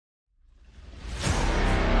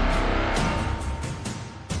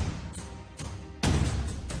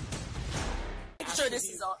sure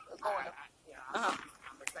this is all going up. I'm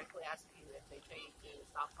respectfully asking you if they pay to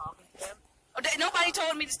stop talking to them. Nobody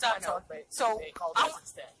told me to stop talking. So, they called us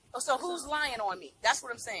instead. So who's lying on me? That's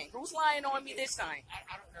what I'm saying. Who's lying on me this time?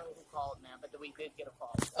 I don't know who called, man, but we did get a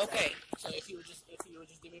call. Okay. So if you would just do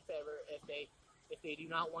me a favor, if they do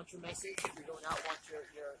not want your message, if you do not want your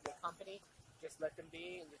company, just let them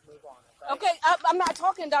be and just move on. Okay, I'm not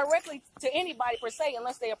talking directly to anybody per se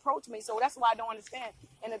unless they approach me. So that's why I don't understand.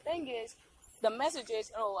 And the thing is, the message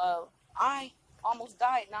is, I almost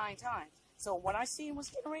died 9 times. So what I seen was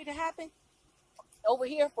getting ready to happen over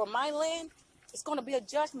here for my land, it's going to be a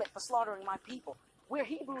judgment for slaughtering my people. We're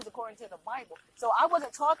Hebrews according to the Bible. So I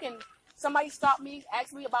wasn't talking. Somebody stopped me,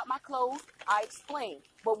 asked me about my clothes. I explained.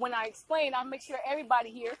 But when I explain, I make sure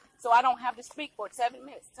everybody here, so I don't have to speak for 7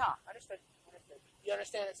 minutes. Tom. Understood. You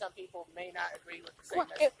understand that some people may not agree with the same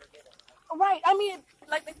message you're giving. Right. I mean,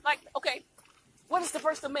 okay, what is the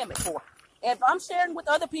First Amendment for? If I'm sharing with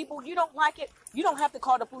other people, you don't like it, you don't have to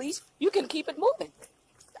call the police. You can keep it moving.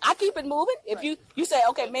 I keep it moving. If you say,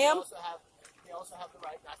 okay, ma'am. They also have the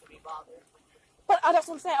right not to be bothered. But that's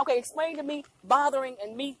what I'm saying. Okay, explain to me bothering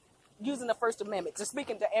and me using the First Amendment to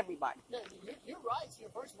speaking to everybody. No, you're right. Your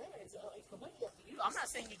First Amendment is completely up to you. I'm not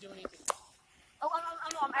saying you do anything. Oh, I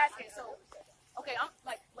know. I'm asking. So, okay, I'm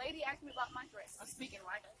like, lady asked me about my dress. I'm speaking,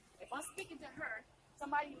 right? If I'm speaking to her,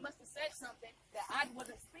 somebody must have said something that I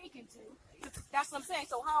wasn't speaking to. That's what I'm saying.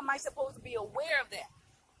 So how am I supposed to be aware of that?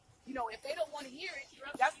 You know, if they don't want to hear it,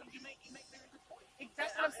 that's what you make very good point.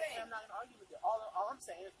 That's what I'm saying. I'm not going to argue with you. All I'm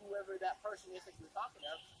saying is whoever that person is that you're talking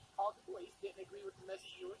of called the police, didn't agree with the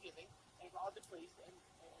message you were giving, and called the police, and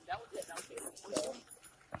that was it. That was it.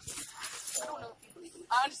 I don't know if you believe me.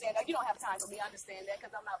 I understand that. You don't have time for me. I understand that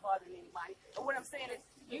because I'm not bothering anybody. But what I'm saying is,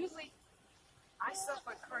 usually I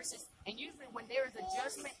suffer curses, and usually when there is a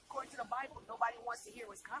judgment according to the Bible, nobody wants to hear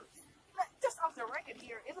what's coming. Just off the record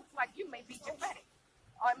here, it looks like you may be Japhetic.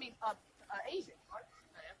 I mean, Asian.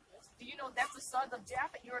 Do you know that's the son of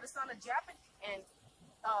Japheth? You're the son of Japheth, and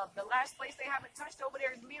the last place they haven't touched over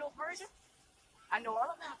there is Medo-Persia. I know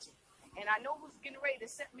all about you, and I know who's getting ready to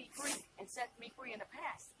set me free and set me free in the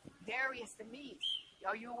past. Darius the Mede.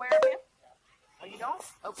 Are you aware of him? Oh, you don't?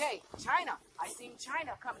 Okay, China. I seen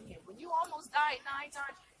China coming here. When you almost died 9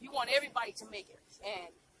 times, you want everybody to make it.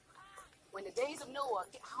 And when the days of Noah,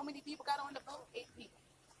 how many people got on the boat? 8 people.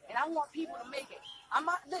 And I want people to make it.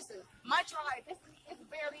 Listen, my tribe, it's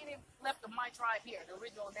barely any left of my tribe here, the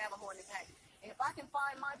original Navajo and the Apache. And if I can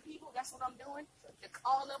find my people, that's what I'm doing.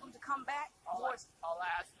 All of them to come back. All I ask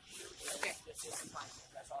you is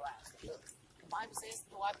that's all I ask. The Bible says,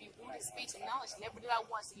 though I be rude in speech and knowledge, never did I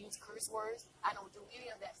want to use curse words. I don't do any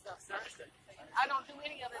of that stuff, sir. I don't do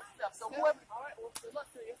any of that stuff. So whoever... All right, well, good luck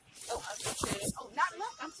to you. Not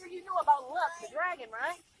luck. I'm sure you know about luck, the dragon,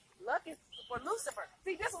 right? Luck is for Lucifer.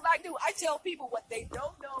 See, this is what I do. I tell people what they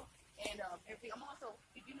don't know and everything. I'm also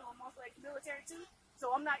ex-military too,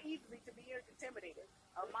 so I'm not easily to be intimidated.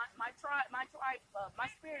 My spirit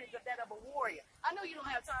is that of a warrior. I know you don't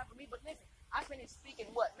have time for me, but listen, I finished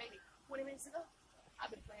speaking, maybe 20 minutes ago?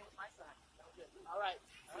 I've been playing with my son. All right.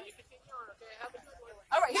 So you continue on, okay? Have a good one.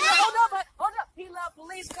 All right. Hold up. He left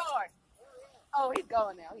police card. Oh, he's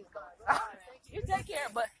gone now. He's gone. You take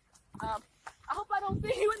care, but I hope I don't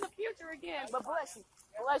see you in the future again, but bless you.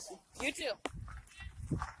 Bless you. You too.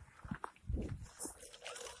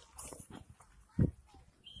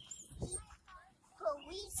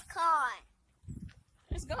 Police car.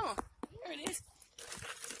 It's gone. There it is.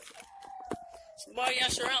 Shabar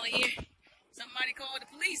Yasharala here. Somebody called the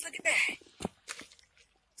police. Look at that.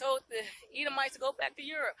 Told the Edomites to go back to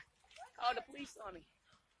Europe. Called the police on me.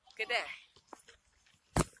 Look at that.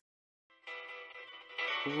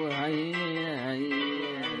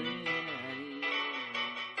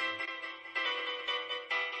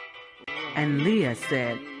 And Leah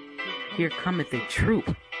said, Here cometh a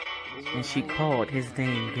troop. And she called his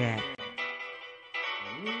name Gad.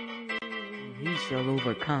 He shall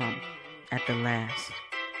overcome at the last.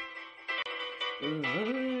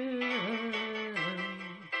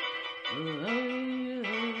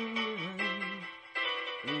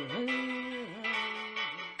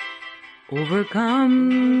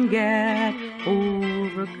 Overcome, Gad,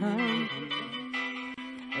 overcome.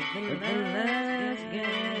 At the last,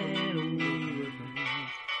 Gad, overcome.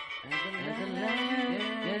 At the last,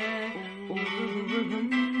 Gad, overcome.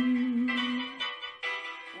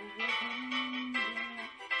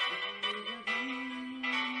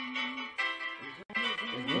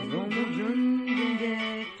 As long as you get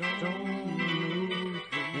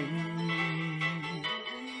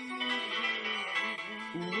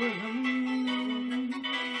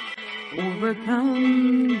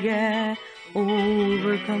overcome, yeah,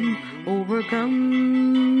 overcome,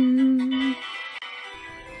 overcome.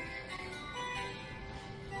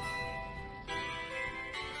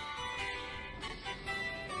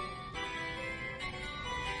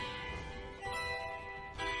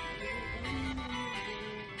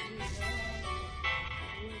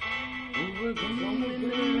 Overcome when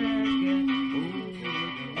the last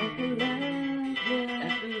get overcome.